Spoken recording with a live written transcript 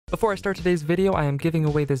Before I start today's video, I am giving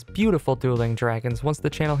away this beautiful Dueling Dragons. Once the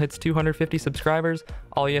channel hits 250 subscribers,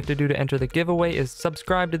 all you have to do to enter the giveaway is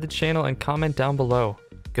subscribe to the channel and comment down below.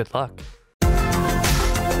 Good luck.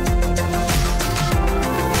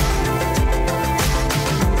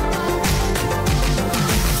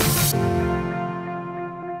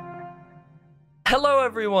 Hello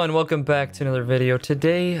everyone, welcome back to another video.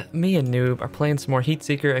 Today, me and Newb are playing some more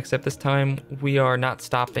Heatseeker, except this time we are not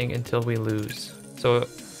stopping until we lose. So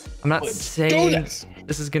I'm not saying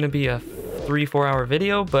this is going to be a 3-4 hour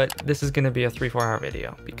video, but this is going to be a 3-4 hour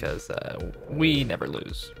video because we never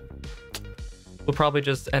lose. We'll probably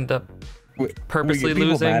just end up purposely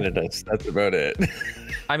losing. Mad at us. That's about it.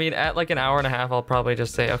 I mean, at like an hour and a half, I'll probably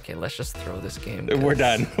just say, okay, let's just throw this game. We're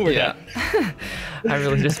done. We're done. I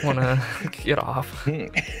really just want to get off.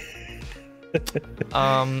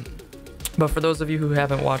 But for those of you who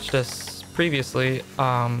haven't watched us previously,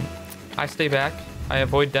 I stay back, I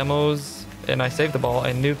avoid demos, and I save the ball,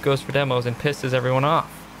 and Newb goes for demos and pisses everyone off.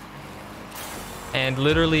 And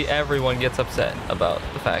literally everyone gets upset about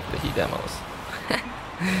the fact that he demos.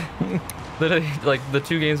 Literally, like the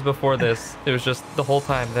 2 games before this, it was just the whole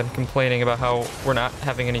time them complaining about how we're not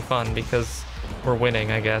having any fun because we're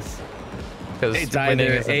winning, I guess. Because it's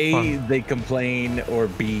either A, they complain, or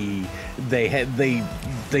B, they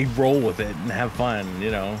roll with it and have fun,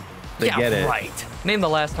 you know. They get it. Right. Name the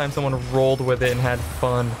last time someone rolled with it and had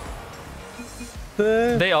fun.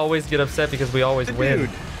 They always get upset because we always win.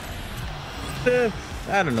 Dude.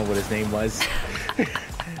 I don't know what his name was.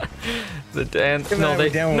 There's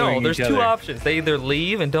 2 options. They either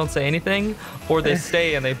leave and don't say anything, or they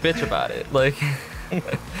stay and they bitch about it. Like,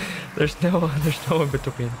 there's no in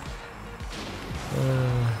between.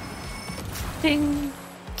 Ding.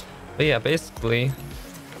 But yeah, basically,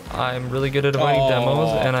 I'm really good at avoiding demos,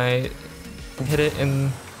 and I hit it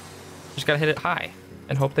and just gotta hit it high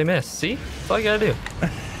and hope they miss. See, that's all you gotta do.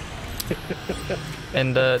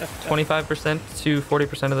 And 25% to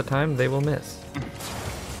 40% of the time, they will miss.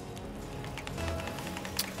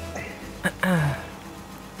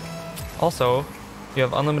 Also, you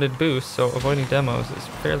have unlimited boost, so avoiding demos is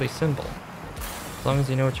fairly simple, as long as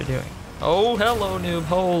you know what you're doing. Oh, hello, Newb.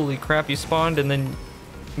 Holy crap, you spawned and then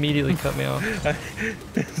immediately cut me off.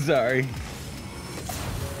 Sorry.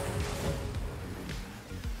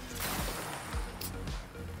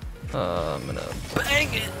 I'm gonna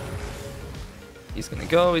bang it. He's gonna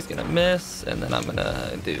go, he's gonna miss, and then I'm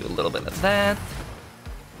gonna do a little bit of that.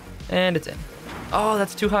 And it's in. Oh,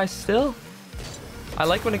 that's too high still? I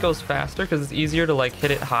like when it goes faster because it's easier to like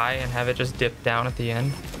hit it high and have it just dip down at the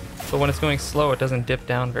end. But when it's going slow, it doesn't dip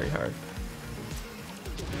down very hard.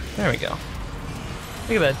 There we go.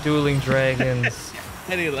 Look at that Dueling Dragons.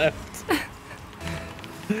 And he left.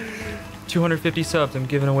 250 subs, I'm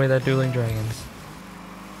giving away that Dueling Dragons.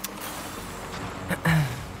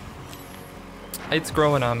 It's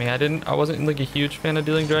growing on me. I wasn't like a huge fan of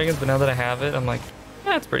Dueling Dragons, but now that I have it, I'm like,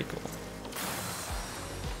 yeah, it's pretty cool.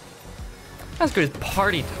 As good as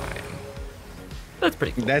Party Time. That's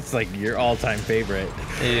pretty cool. That's like your all-time favorite.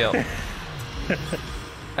 Yep.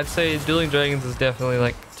 I'd say Dueling Dragons is definitely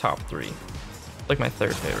like top 3. Like my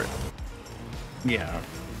 3rd favorite. Yeah.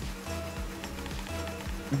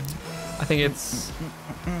 I think it's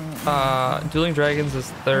Dueling Dragons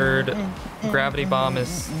is 3rd, Gravity Bomb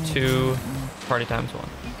is 2, Party Time's 1.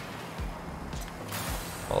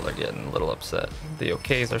 Oh, they're getting a little upset. The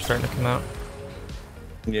OKs are starting to come out.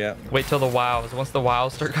 Yeah. Wait till the wows. Once the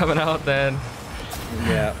wows start coming out, then.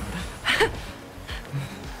 Yeah.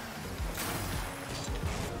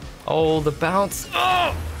 Oh, the bounce.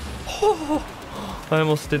 Oh! Oh! I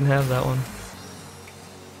almost didn't have that one.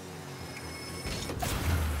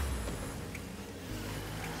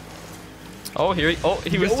 Oh, he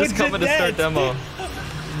was just coming to start demo.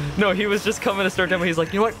 No, he was just coming to start demo. He's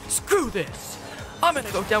like, you know what? Screw this. I'm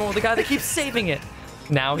gonna go demo with the guy that keeps saving it.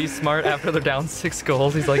 Now he's smart after they're down 6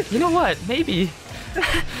 goals. He's like, you know what? Maybe.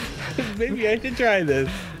 Maybe I should try this.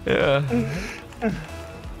 Yeah.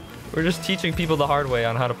 We're just teaching people the hard way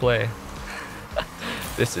on how to play.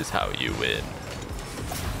 This is how you win.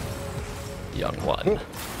 Young one.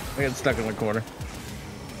 I got stuck in the corner.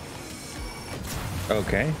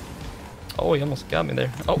 Okay. Oh, he almost got me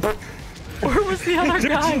there. Oh. Where was the other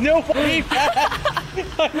guy? Nobody.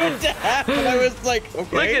 I was like,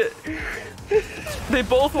 okay. Look at. They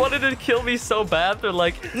both wanted to kill me so bad. They're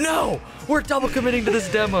like, no, we're double committing to this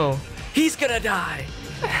demo. He's gonna die.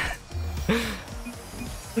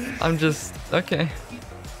 I'm just, okay.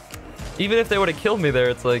 Even if they would have killed me there,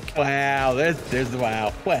 it's like... Wow, there's the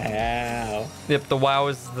wow. Wow. Yep, the wow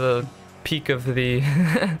is the peak of the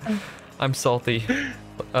I'm salty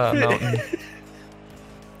mountain.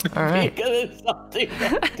 All right. Because it's something.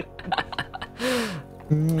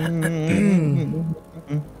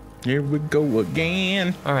 Here we go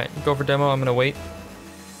again. All right, go for demo. I'm gonna wait.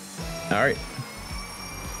 All right.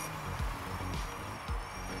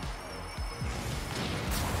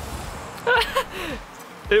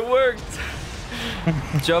 It worked.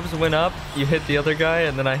 Jubs went up. You hit the other guy,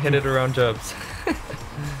 and then I hit it around Jubs.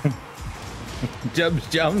 Jubs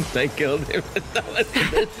jumped. I killed him.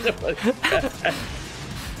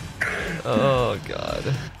 Oh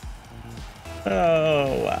god.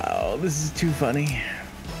 Oh wow, this is too funny.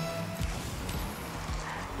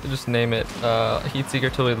 Just name it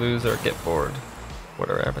Heatseeker till we lose or get bored.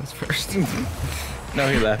 Whatever happens first. No,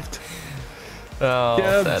 he left. Oh,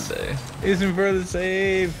 Jubs sad day. isn't for the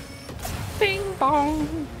save. Bing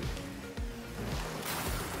bong.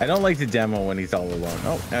 I don't like the demo when he's all alone.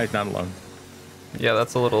 Oh, no, he's not alone. Yeah,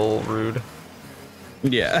 that's a little rude.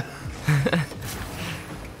 Yeah.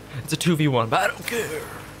 It's a 2v1, but I don't care.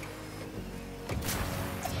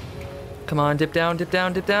 Come on, dip down, dip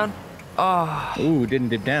down, dip down. Ah. Oh. Ooh, didn't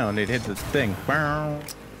dip down. It hit the thing.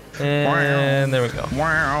 And there we go.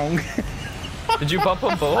 Wow. Did you bump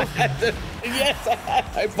them both? Yes,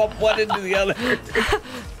 I bumped one into the other.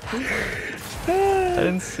 I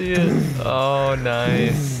didn't see it. Oh,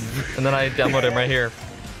 nice. And then I demoed him right here.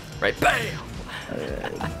 Right, bam!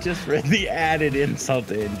 Just for the added insult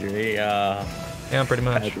to injury. Yeah, pretty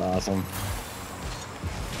much. That's awesome.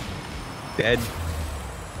 Dead.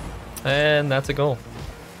 And that's a goal.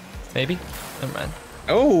 Maybe? Never mind.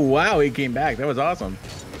 Oh, wow, he came back. That was awesome.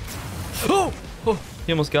 Oh!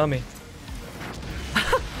 He almost got me.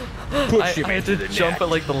 I had to jump at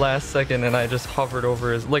like the last second and I just hovered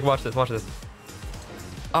over his... Like, watch this, watch this.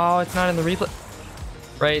 Oh, it's not in the replay.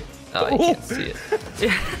 Right? Oh, you can't see it.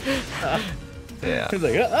 Yeah. He's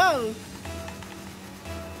like, oh.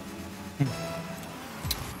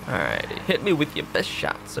 Alrighty, hit me with your best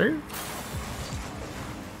shot, sir.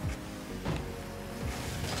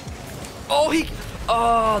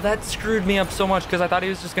 Oh, that screwed me up so much because I thought he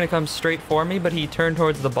was just gonna come straight for me, but he turned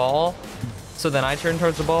towards the ball. So then I turned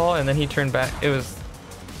towards the ball, and then he turned back. It was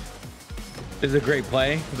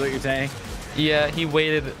Yeah, he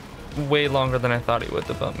waited way longer than I thought he would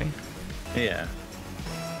to bump me. Yeah.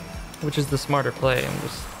 Which is the smarter play. I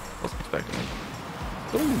just wasn't expecting it.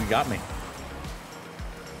 Ooh, you got me.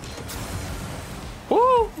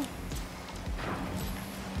 Woo!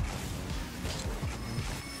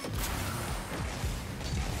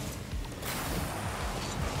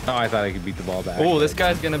 Oh, I thought I could beat the ball back. Oh, this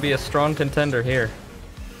guy's gonna be a strong contender here.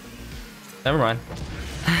 Never mind.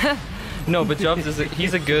 No, but Jubs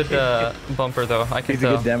he's a good bumper though. I can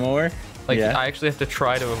tell. He's a good demoer. Like, yeah. I actually have to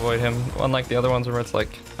try to avoid him, unlike the other ones where it's like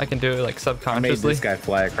I can do it like subconsciously. I made this guy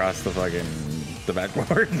fly across the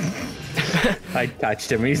backboard. I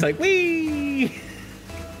touched him and he's like, wee!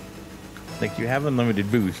 Like, you have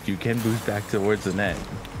unlimited boost. You can boost back towards the net.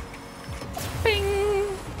 Bing!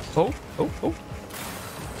 Oh.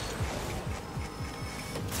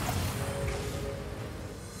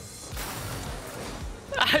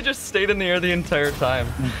 I just stayed in the air the entire time.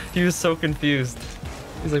 He was so confused.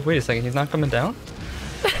 He's like, wait a second, he's not coming down?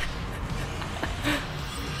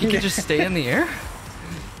 He can just stay in the air?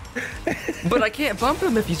 But I can't bump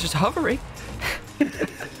him if he's just hovering.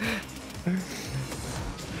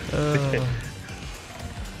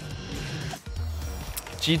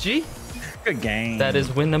 GG. Good game. That is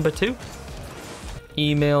win number 2.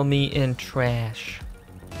 Email me in trash.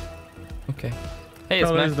 Okay. Hey,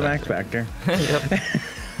 it's there's the Max Factor. Yep.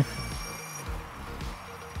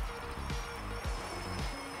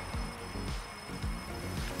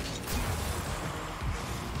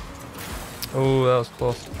 Oh, that was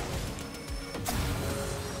close.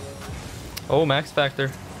 Oh, Max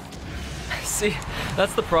Factor. See,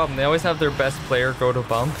 that's the problem. They always have their best player go to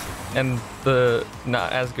bump, and the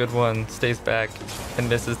not as good one stays back and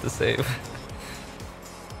misses the save.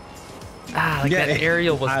 That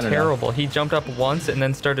aerial was terrible. He jumped up once and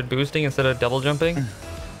then started boosting instead of double jumping.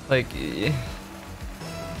 Like,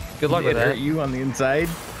 good luck with that. Hurt you on the inside?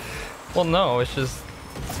 Well, no, it's just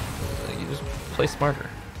you just play smarter.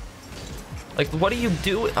 Like, what are you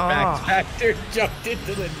doing? Oh. Max Factor jumped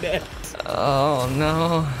into the net. Oh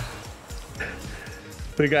no.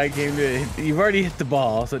 The guy came to. You've already hit the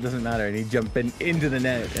ball, so it doesn't matter. And he jumped into the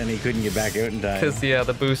net, and he couldn't get back out in time. Because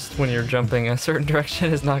the boost when you're jumping a certain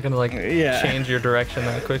direction is not gonna like change your direction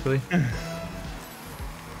that quickly.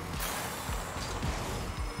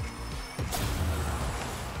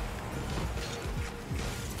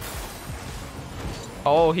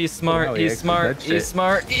 Oh, he's smart. Oh, he's smart. He's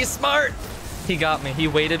smart. He's smart. He got me. He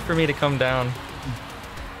waited for me to come down.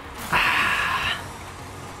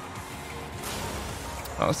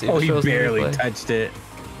 Oh, see if Oh, it he shows the barely replay. touched it.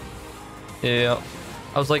 Yeah.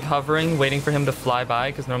 I was like hovering, waiting for him to fly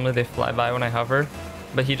by, because normally they fly by when I hover.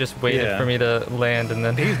 But he just waited for me to land, and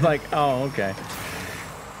then... He's like, oh, okay.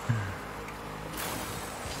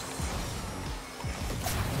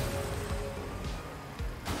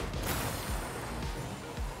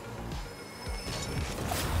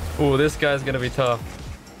 Ooh, this guy's gonna be tough.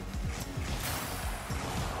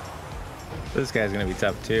 This guy's gonna be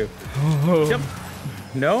tough too. Jump.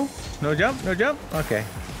 No? No jump? No jump? Okay.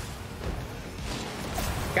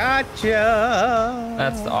 Gotcha.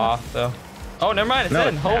 That's off, though. Oh, never mind. It's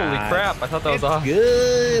in. Holy crap. I thought that was off.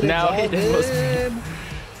 Good. Now he did.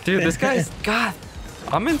 Dude, this guy's... God.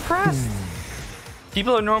 I'm impressed.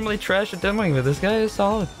 People are normally trash at demoing, but this guy is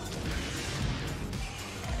solid.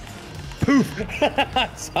 Poof. I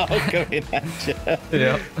saw him coming at you.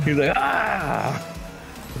 Yeah. He's like, ah.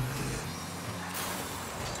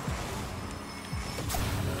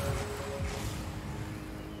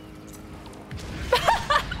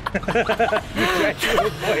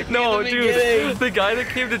 No, dude, the guy that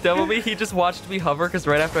came to demo me, he just watched me hover, because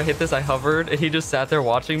right after I hit this, I hovered, and he just sat there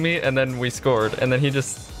watching me, and then we scored. And then he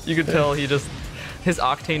just, you could tell he just, his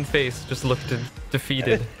octane face just looked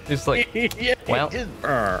defeated. He's like, well.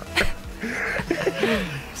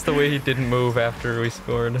 It's the way he didn't move after we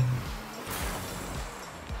scored.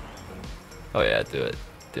 Oh yeah, do it.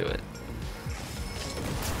 Do it.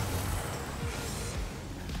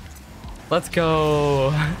 Let's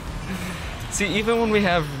go. See, even when we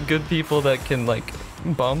have good people that can like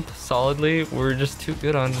bump solidly, we're just too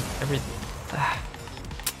good on everything.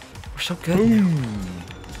 We're so good now.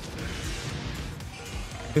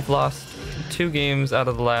 We've lost 2 games out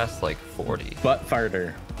of the last like 40. Butt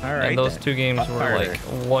farter. All right. And those 2 games were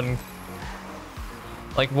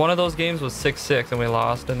like one of those games was 6-6 and we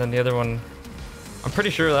lost, and then the other one, I'm pretty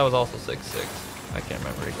sure that was also 6-6. I can't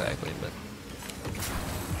remember exactly, but.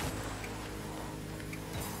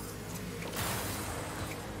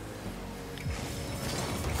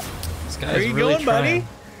 Where are you really going, buddy?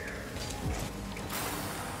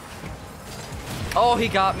 Oh, he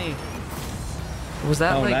got me. Was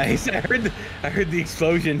that like... nice. I heard the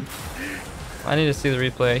explosion. I need to see the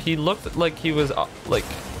replay. He looked like he was like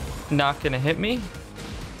not gonna hit me.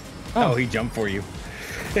 Oh, he jumped for you.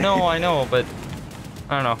 No, I know, but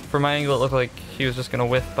I don't know. From my angle, it looked like he was just gonna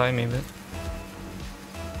whiff by me, but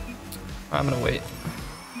I'm gonna wait.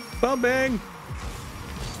 Bumping.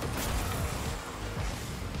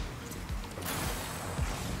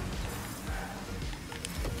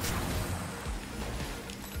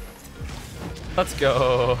 Let's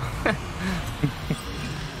go.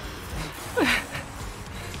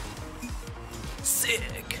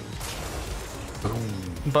 Sick.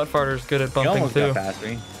 Butt farter's good at bumping too. Got past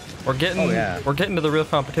me. We're getting to the real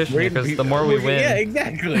competition because the more we win, yeah,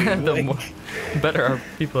 exactly. the better our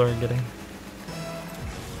people are getting.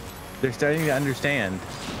 They're starting to understand.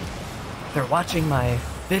 They're watching my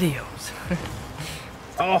videos.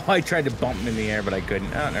 Oh, I tried to bump him in the air, but I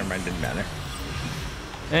couldn't. Oh, never mind. Didn't matter.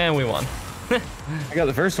 And we won. I got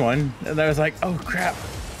the first one, and I was like, oh, crap.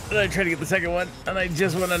 And I tried to get the second one, and I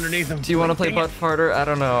just went underneath him. Do you want to play butt farter? I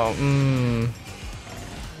don't know.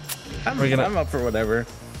 I'm up for whatever.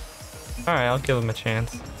 All right, I'll give him a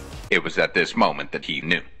chance. It was at this moment that he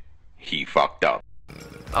knew. He fucked up.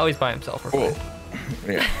 Oh, he's by himself. Cool.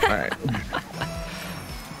 Yeah, all right.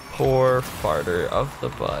 Poor farter of the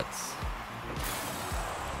butts.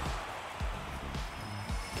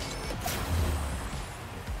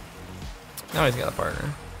 Now he's got a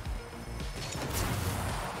partner.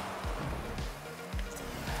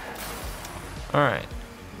 Alright.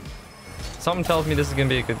 Something tells me this is gonna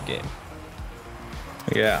be a good game.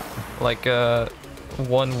 Yeah. Like a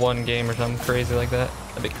 1-1 game or something crazy like that.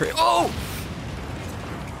 That'd be crazy. Oh!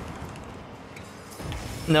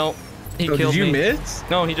 No. He killed me. Did you miss?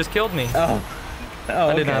 No, he just killed me. Oh. Oh,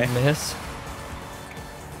 I did not miss.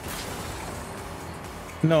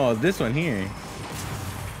 No, this one here.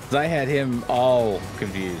 I had him all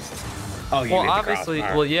confused. Oh, well, obviously,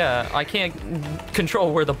 well, yeah, I can't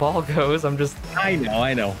control where the ball goes. I'm just. I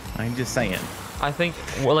know. I'm just saying. I think,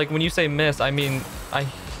 well, like when you say miss, I mean, I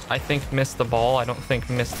think miss the ball. I don't think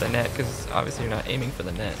miss the net, because obviously you're not aiming for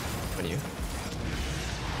the net when you.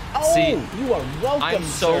 Oh, see, you are welcome. I'm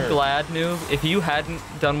so glad, Newb. If you hadn't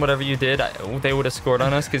done whatever you did, they would have scored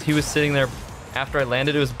on us, because he was sitting there after I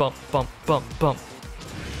landed. It was bump, bump, bump, bump.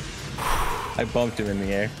 I bumped him in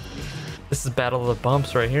the air. This is battle of the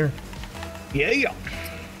bumps right here. Yeah.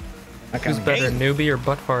 Who's better, newbie or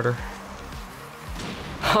butt farter?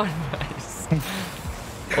 Oh, nice.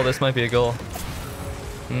 Oh, this might be a goal.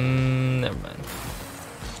 Never mind.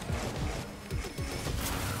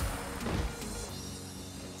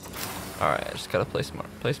 All right, I just gotta play smart.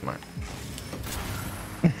 Play smart.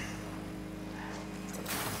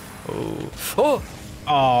 Oh. Oh!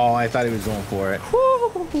 Oh, I thought he was going for it. Woo!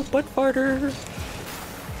 Butt farter.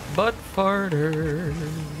 Butt farter.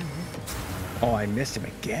 Oh, I missed him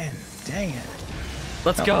again. Dang it.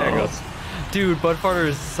 Let's Oh, go. there it goes. Dude, butt farter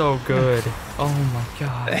is so good. Oh my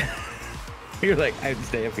god. You're like, I have to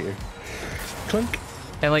stay up here. Clunk.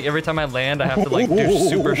 And like every time I land, I have to like do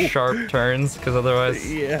super sharp turns because otherwise.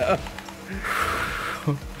 Yeah.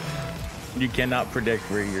 You cannot predict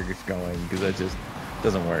where you're just going because that just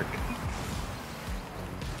doesn't work.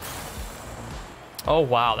 Oh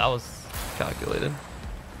wow, that was calculated.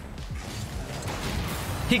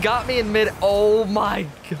 He got me in mid. Oh my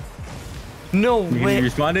god. No way. You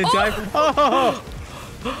responded in time? Oh!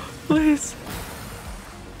 Please.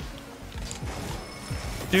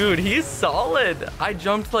 Dude, he's solid. I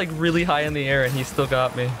jumped like really high in the air and he still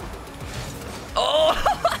got me. Oh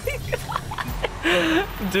my god.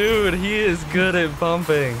 Dude, he is good at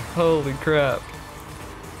bumping. Holy crap.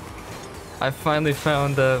 I finally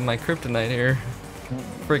found my kryptonite here.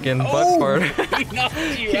 Freaking butt fart. He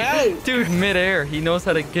knocked you out. Dude, mid-air, he knows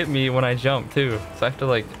how to get me when I jump too. So I have to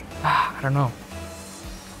like, I don't know.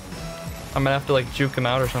 I'm gonna have to like juke him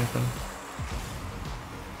out or something.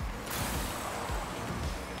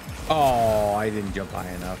 Oh, I didn't jump high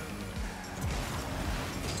enough.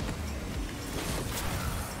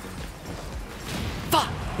 Fuck!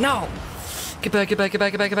 No! Get back, get back, get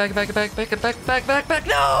back, get back, get back, get back, get back, get back, get back, back, back,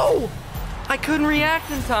 no! I couldn't react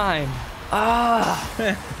in time. Ah!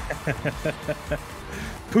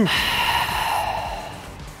 Poof.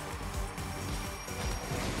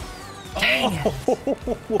 Dang it.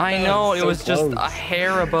 I know, it was just a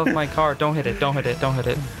hair above my car. Don't hit it, don't hit it, don't hit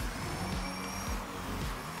it.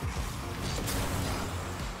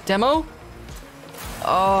 Demo?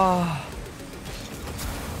 Oh.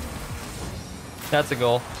 That's a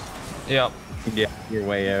goal. Yep. Yeah, you're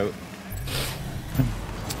way out.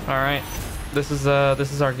 All right. This is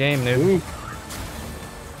our game, Newb.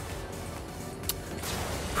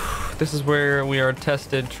 This is where we are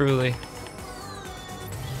tested truly.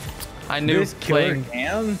 I knew playing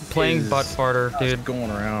butt farter, dude.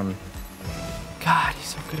 Going around. God, he's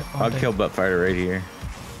so good at bumping. I'll kill butt farter right here.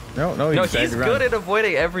 No, he's good at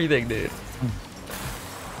avoiding everything, dude.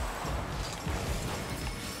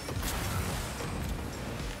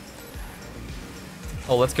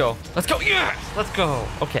 Oh, let's go. Let's go. Yes! Let's go.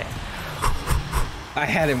 Okay. I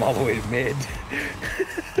had him all the way to mid.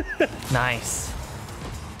 Nice.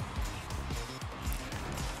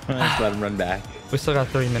 Let's let him run back. We still got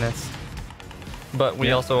 3 minutes. But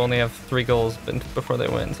we also only have 3 goals before they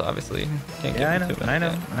win, so obviously can't Yeah, give them 2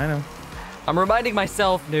 minutes. I know. I'm reminding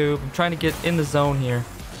myself, Newb. I'm trying to get in the zone here.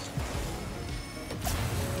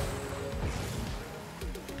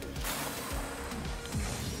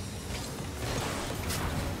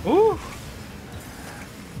 Ooh.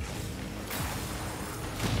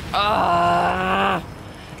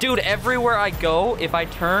 Dude, everywhere I go, if I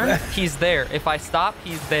turn, he's there. If I stop,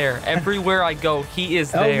 he's there. Everywhere I go, he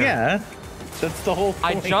is there. Oh, yeah. That's the whole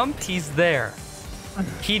point. I jump, he's there.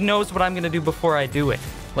 He knows what I'm gonna do before I do it.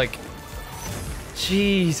 Like,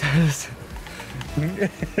 Jesus. Don't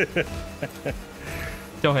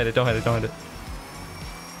hit it, don't hit it, don't hit it.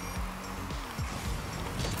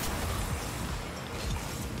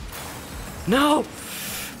 No!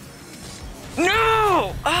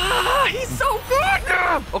 No! Ah, he's so good!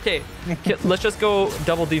 Okay, let's just go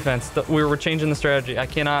double defense. We were changing the strategy. I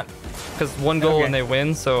cannot, because 1 goal and they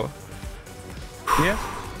win, so. Yeah.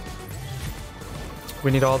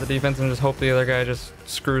 We need all the defense and just hope the other guy just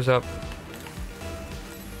screws up.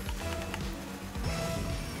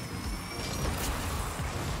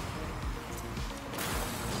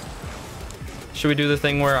 Should we do the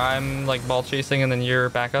thing where I'm like ball chasing and then you're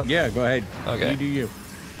back up? Yeah, go ahead. Okay. You do you.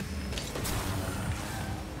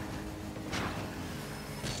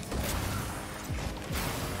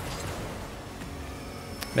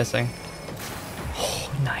 Missing. Oh,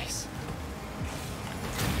 nice.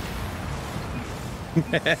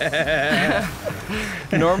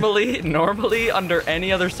 Normally under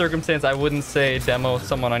any other circumstance I wouldn't say demo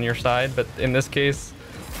someone on your side, but in this case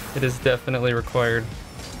it is definitely required.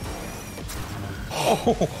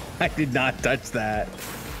 Oh, I did not touch that.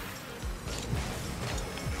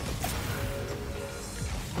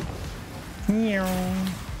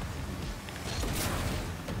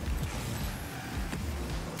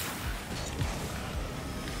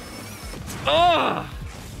 Oh!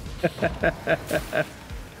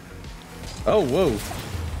 Oh, whoa.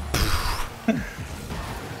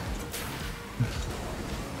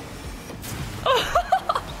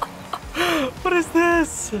 What is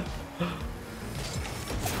this?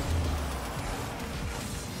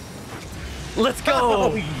 Let's go!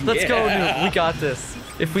 Oh, Let's go, yeah. Newb. We got this.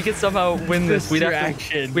 If we could somehow win this, we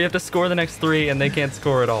have to score the next 3, and they can't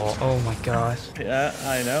score at all. Oh my gosh. Yeah,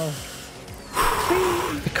 I know.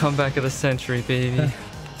 The comeback of the century, baby.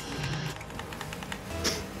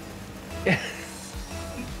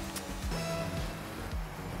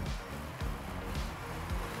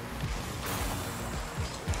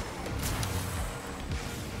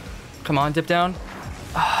 Come on, dip down.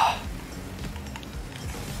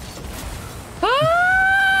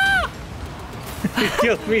 You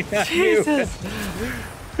killed me, not you. Jesus.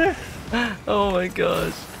 Oh my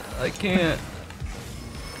gosh. I can't.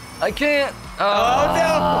 I can't. Oh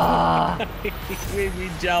no! He made me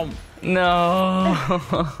jump. No.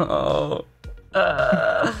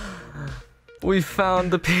 We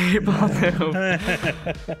found the people.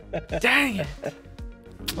 Dang it.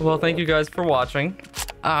 Well, thank you guys for watching.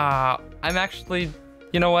 I'm actually,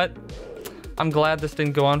 you know what? I'm glad this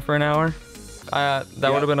didn't go on for an hour. That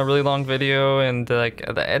would have been a really long video, and like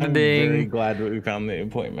the editing. I'm very glad that we found the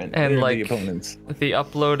appointment and like the opponents. The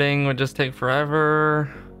uploading would just take forever,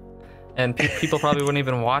 and people probably wouldn't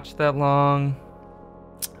even watch that long.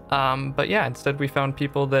 But yeah, instead we found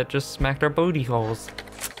people that just smacked our booty holes.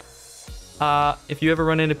 If you ever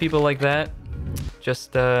run into people like that,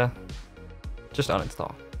 just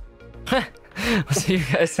uninstall. I'll see you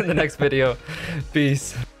guys in the next video.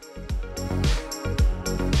 Peace.